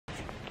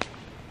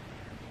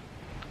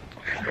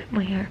Look at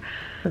my hair.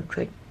 Looks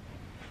like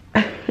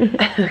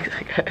it looks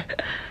like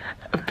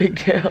a big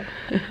tail.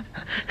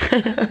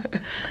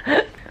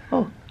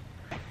 Oh.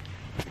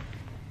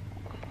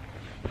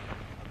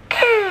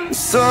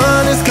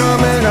 Sun is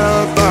coming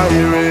up, are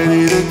you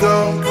ready to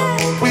go?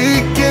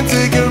 We can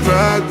take a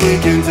ride, we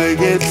can take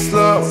it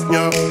slow.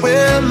 Your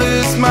will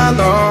is my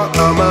law,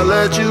 I'ma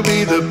let you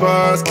be the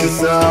boss,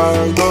 'cause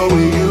I'll go where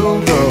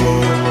you go.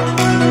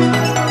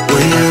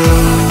 When you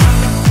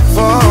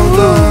fall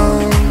down.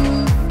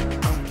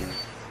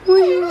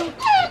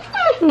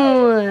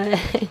 What?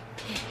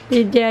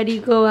 Did Daddy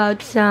go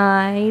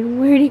outside?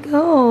 Where'd he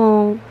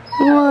go?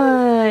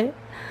 What?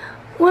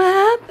 What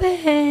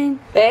happened?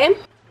 Babe?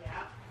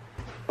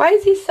 Why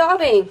is he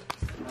sobbing?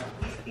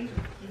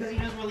 Because he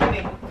knows we're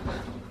leaving.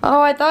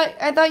 Oh, I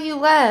thought you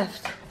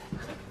left.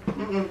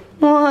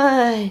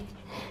 What?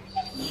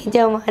 You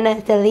don't want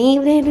us to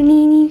leave, little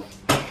Nene?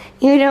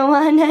 You don't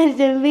want us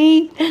to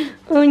leave?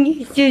 Oh,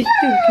 you're so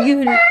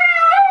cute.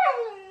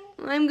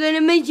 I'm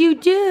gonna miss you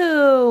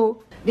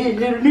too. There's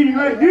little Nene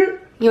right here.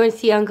 You want to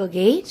see Uncle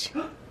Gage?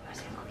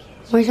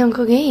 Where's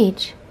Uncle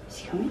Gage? Is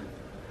he coming?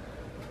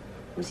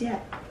 Where's he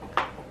at?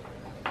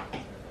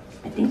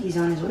 I think he's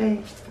on his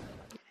way.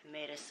 I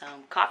made us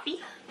some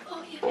coffee.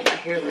 Oh, yeah. My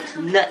hair looks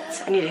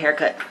nuts. I need a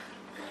haircut.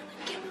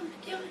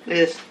 Look at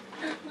this.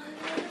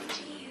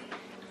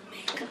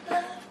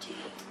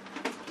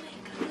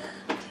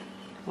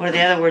 What are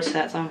the other words to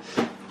that song?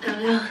 I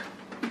don't know.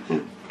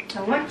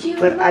 I want you.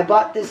 But I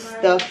bought this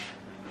stuff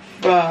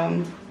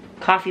from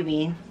Coffee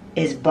Bean.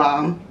 Is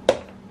bomb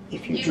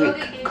if you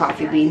drink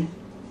coffee bean.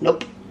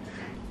 Nope.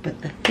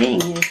 But the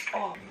thing is,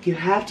 you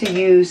have to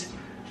use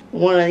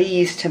one of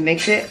these to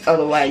mix it,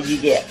 otherwise you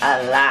get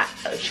a lot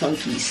of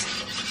chunkies.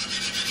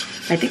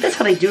 I think that's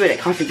how they do it at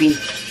Coffee Bean.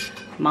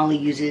 Mollee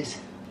uses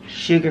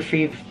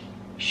sugar-free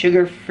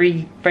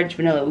French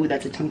vanilla. Ooh,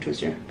 that's a tongue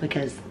twister,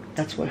 because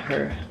that's what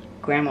her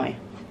grandma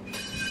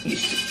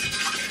used to.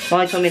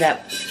 Mollee told me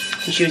that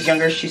when she was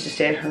younger, she used to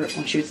stay at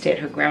when she would stay at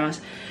her grandma's,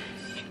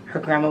 her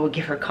grandma would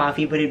give her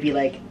coffee, but it'd be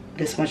like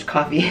this much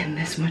coffee and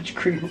this much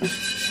cream.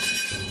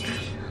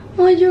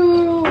 Oh,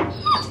 girl. I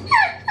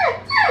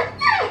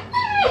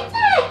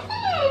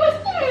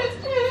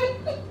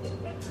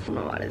don't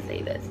know how to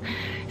say this.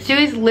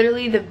 Stewie's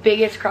literally the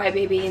biggest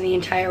crybaby in the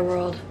entire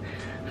world.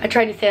 I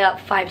tried to say that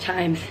 5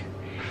 times.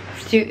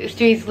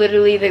 Stewie's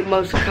literally the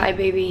most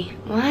crybaby.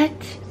 What?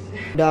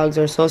 Dogs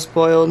are so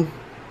spoiled,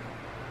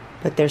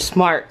 but they're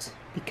smart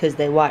because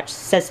they watch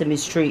Sesame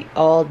Street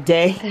all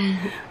day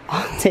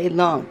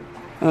long.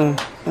 Can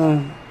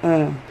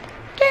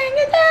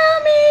you tell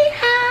me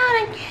how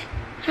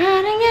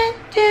to get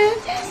to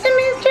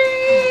Sesame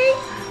Street?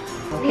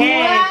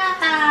 Okay.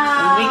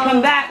 Wow. When we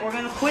come back, we're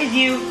gonna quiz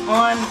you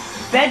on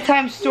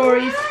bedtime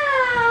stories.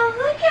 Wow,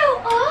 look how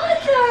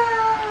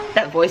awesome.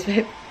 That voice,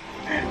 babe.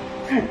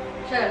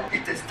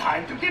 It is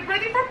time to get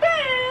ready for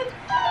bed.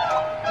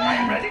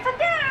 I'm ready for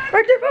bed.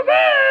 Ready for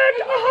bed.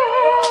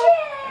 Oh,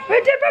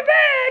 ready for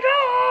bed.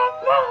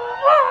 Oh.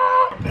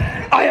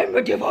 I am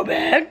ready for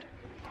bed.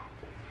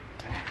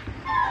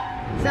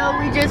 So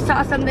we just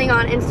saw something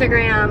on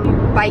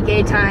Instagram by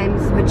Gay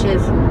Times, which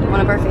is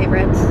one of our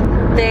favorites.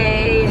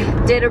 They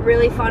did a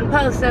really fun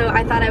post, so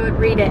I thought I would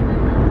read it.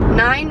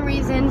 9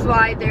 reasons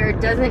why there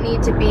doesn't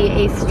need to be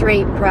a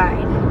straight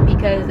pride,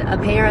 because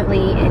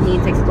apparently it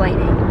needs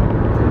explaining.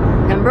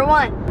 Number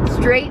 1,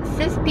 straight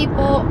cis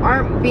people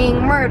aren't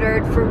being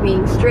murdered for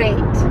being straight.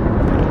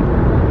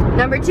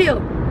 Number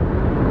 2,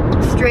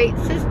 straight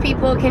cis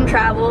people can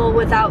travel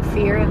without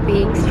fear of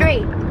being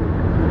straight.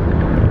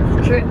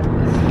 It's true.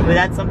 But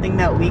that's something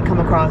that we come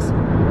across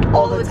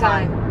all the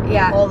time.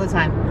 Yeah. All the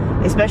time.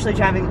 Especially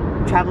traveling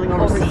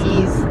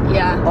overseas.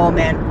 Yeah. Oh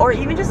man. Or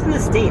even just in the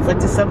States. Like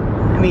to some,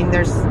 I mean,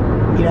 there's,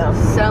 you know,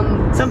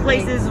 some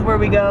places where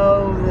we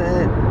go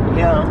that,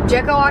 you know.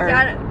 Jeka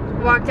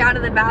walked out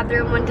of the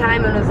bathroom one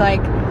time and was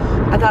like,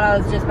 I thought I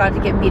was just about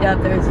to get beat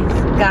up. There was these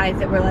guys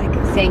that were like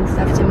saying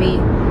stuff to me.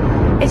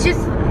 It's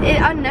just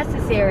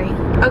unnecessary.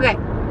 Okay.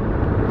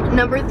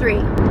 Number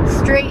 3,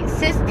 straight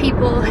cis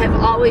people have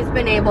always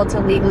been able to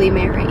legally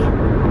marry.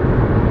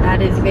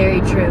 That is very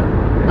true.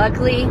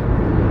 Luckily,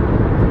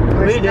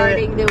 we're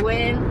starting to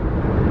win,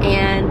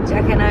 and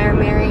Jack and I are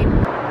married.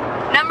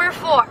 Number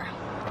 4,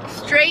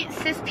 straight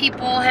cis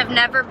people have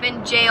never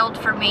been jailed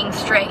for being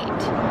straight.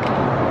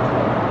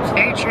 It's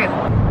very true.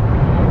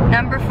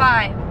 Number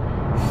 5,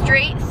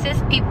 straight cis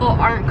people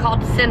aren't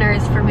called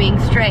sinners for being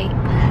straight.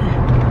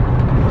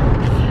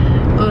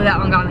 Ooh, that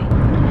one got me.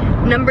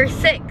 Number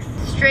 6,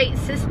 straight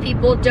cis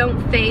people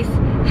don't face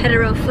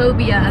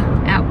heterophobia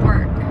at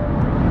work.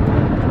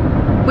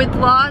 With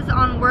laws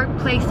on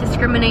workplace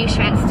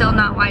discrimination still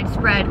not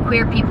widespread,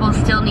 queer people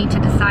still need to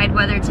decide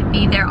whether to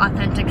be their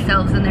authentic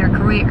selves in their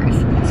careers.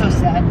 So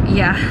sad.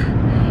 Yeah.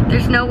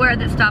 There's nowhere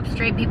that stops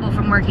straight people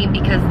from working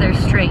because they're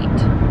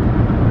straight.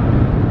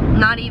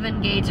 Not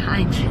even Gay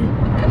Times.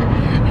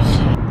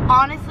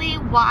 Honestly,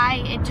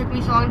 why it took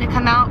me so long to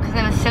come out, because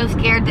I was so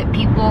scared that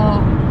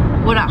people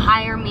wouldn't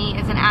hire me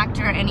as an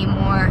actor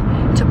anymore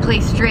to play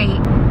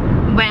straight.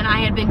 when I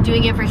had been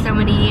doing it for so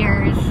many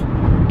years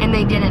and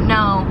they didn't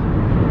know.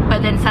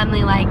 But then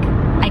suddenly, like,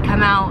 I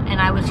come out and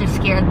I was just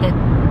scared that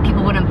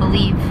people wouldn't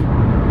believe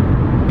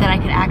that I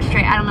could act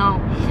straight. I don't know.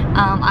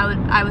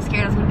 I was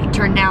scared I was gonna be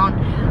turned down,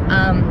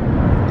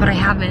 but I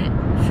haven't.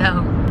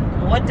 So,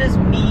 what does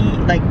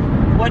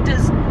what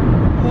does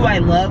who I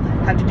love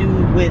have to do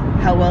with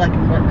how well I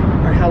can work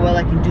or how well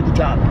I can do the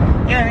job? You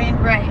know what I mean?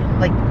 Right.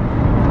 Like,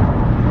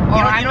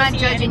 or I'm not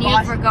judging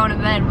you for going to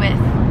bed with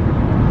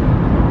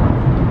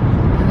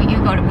who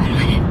you go to bed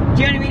with.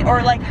 Do you know what I mean?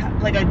 Or like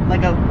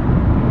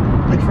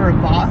for a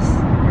boss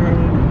or a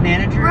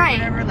manager, right,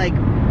 or whatever. Like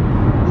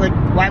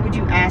why would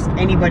you ask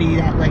anybody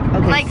that? Like,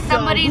 okay, like so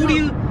somebody who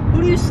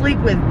do you sleep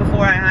with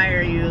before I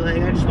hire you?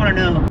 Like, I just want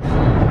to know.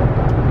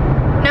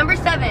 Number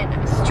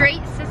 7,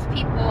 straight cis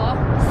people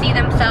see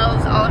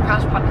themselves all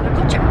across popular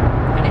culture.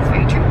 That is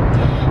very true.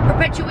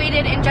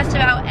 Perpetuated in just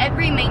about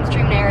every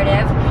mainstream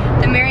narrative,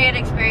 the myriad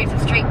experience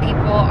of straight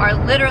people are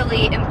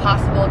literally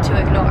impossible to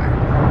ignore.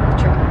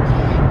 True.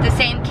 The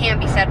same can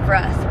be said for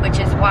us, which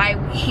is why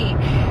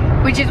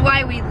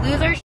we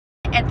lose our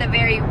at the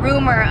very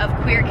rumor of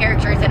queer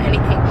characters in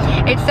anything.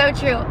 It's so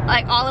true.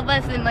 Like, all of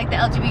us in like the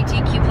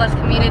LGBTQ plus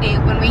community,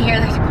 when we hear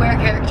there's a queer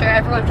character,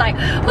 everyone's like,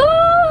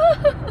 ooh,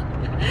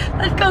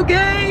 let's go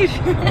gays.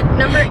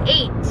 Number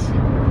 8,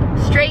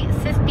 straight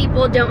cis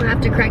people don't have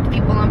to correct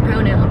people on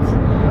pronouns.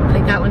 I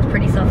think that one's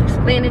pretty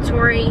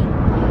self-explanatory.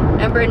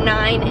 Number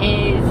 9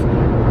 is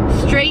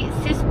straight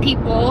cis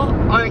people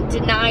aren't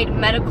denied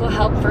medical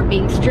help for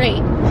being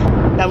straight.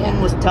 That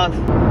one was tough.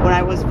 When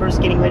I was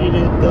first getting ready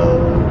to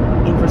go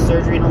in for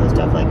surgery and all this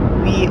stuff, like,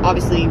 we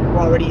obviously were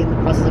already in the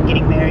process of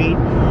getting married,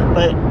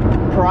 but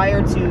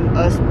prior to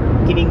us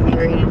getting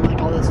married and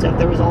like all this stuff,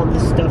 there was all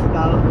this stuff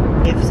about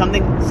if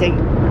something, say,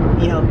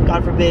 you know,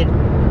 God forbid,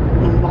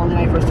 when Mollee and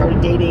I first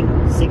started dating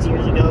 6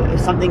 years ago, if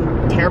something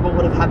terrible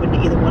would have happened to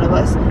either one of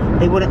us,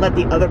 they wouldn't let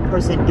the other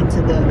person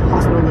into the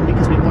hospital room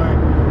because they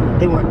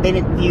wouldn't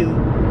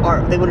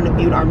have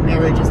viewed our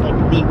marriage as like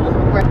legal.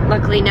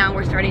 Luckily now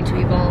we're starting to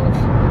evolve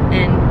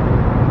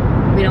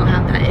and we don't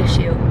have that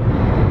issue.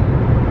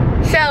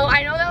 So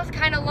I know that was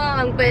kind of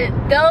long, but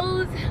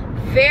those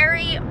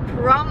very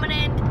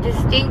prominent,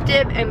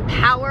 distinctive, and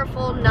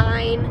powerful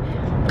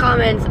 9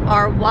 comments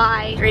are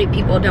why straight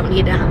people don't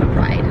need to have a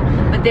pride.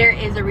 But there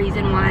is a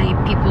reason why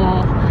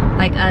people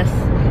like us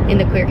in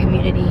the queer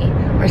community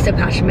are so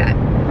passionate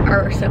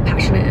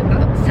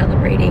about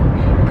celebrating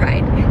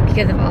pride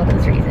because of all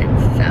those reasons.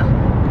 So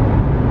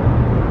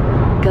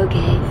go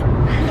gays.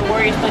 The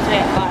Warriors play today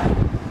at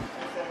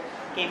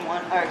 5. Game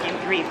 1 or game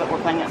 3, but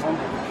we're playing at home.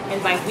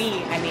 And by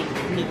we, I mean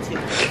me too.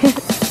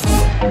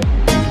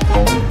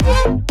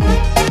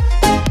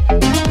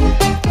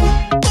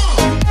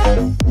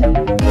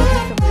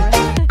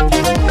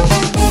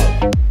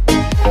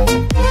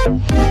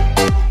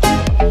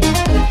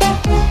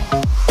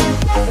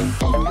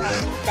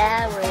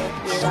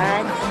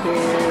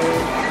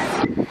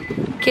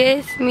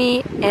 Kiss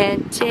me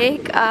and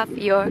take off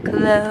your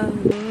clothes.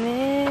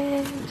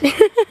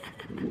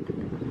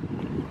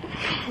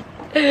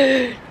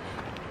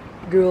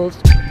 Girls.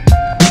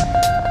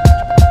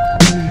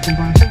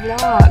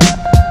 Vlog.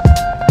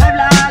 Hi,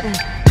 vlog.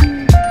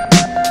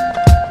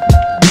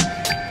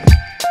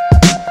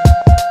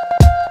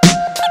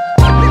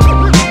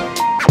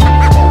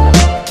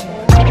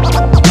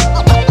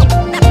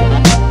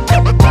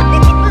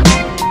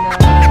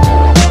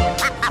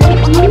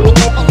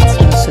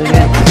 So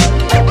good.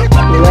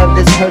 We love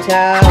this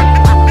hotel.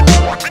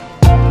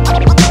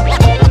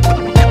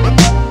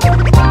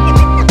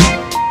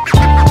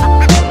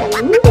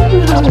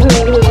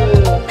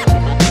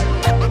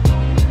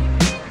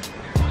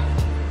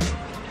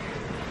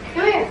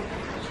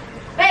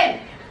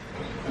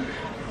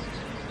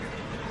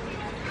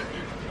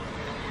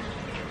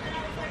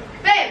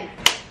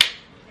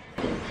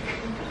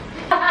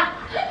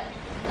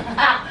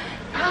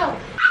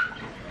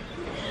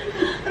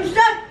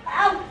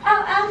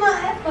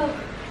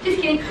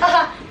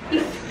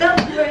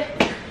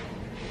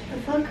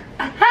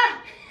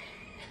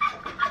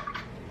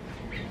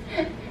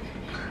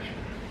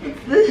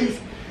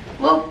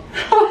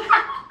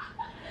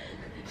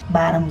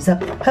 Bottoms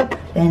up, up,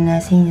 and I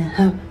see you.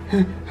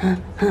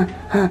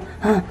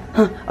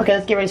 Okay,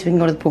 let's get ready so we can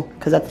go to the pool,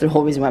 because that's the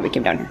whole reason why we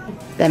came down here.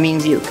 That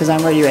means you, because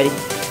I'm already ready.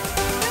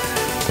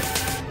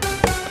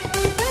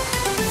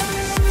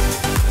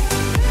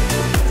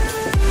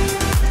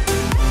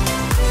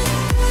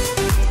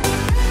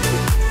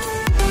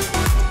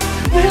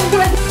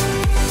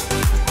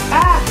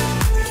 Ah!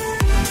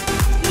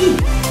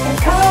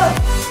 It's cold!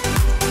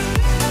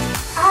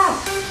 Ah!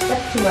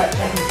 That's too much, I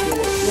can feel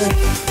it.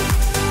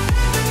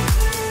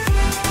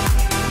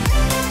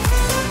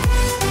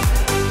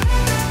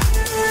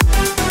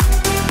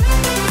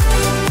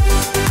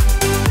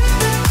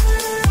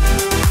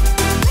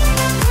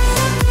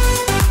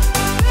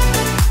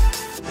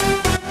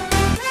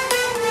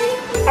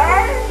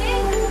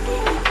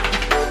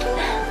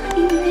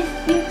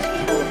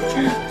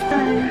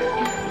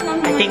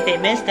 I think they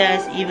missed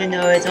us, even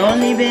though it's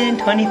only been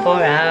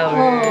 24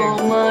 hours.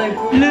 Oh my.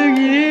 Look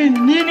at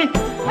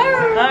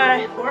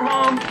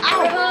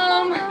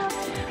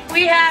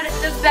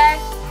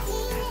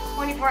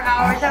 24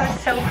 hours. That was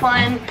so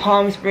fun.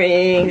 Palm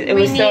Springs. It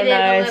was so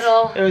nice.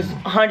 It was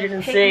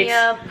 106. Pick me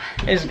up.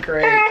 It was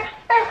great.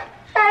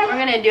 We're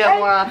gonna do it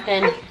more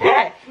often.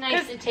 Yeah.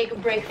 Nice to take a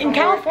break from in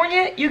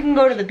California, you can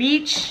go to the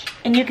beach,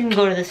 and you can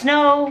go to the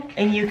snow,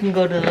 and you can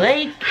go to the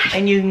lake,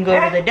 and you can go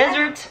to the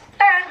desert.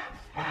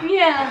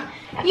 Yeah,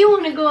 you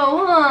want to go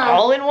on.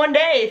 All in one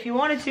day if you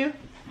wanted to.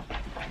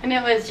 And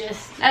it was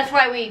just, that's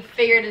why we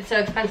figured it's so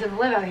expensive to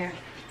live out here.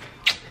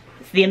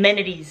 It's the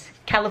amenities.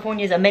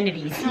 California's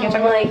amenities. Oh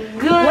my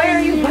god. Where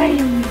are you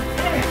biting?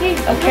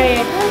 Okay,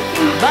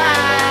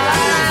 bye.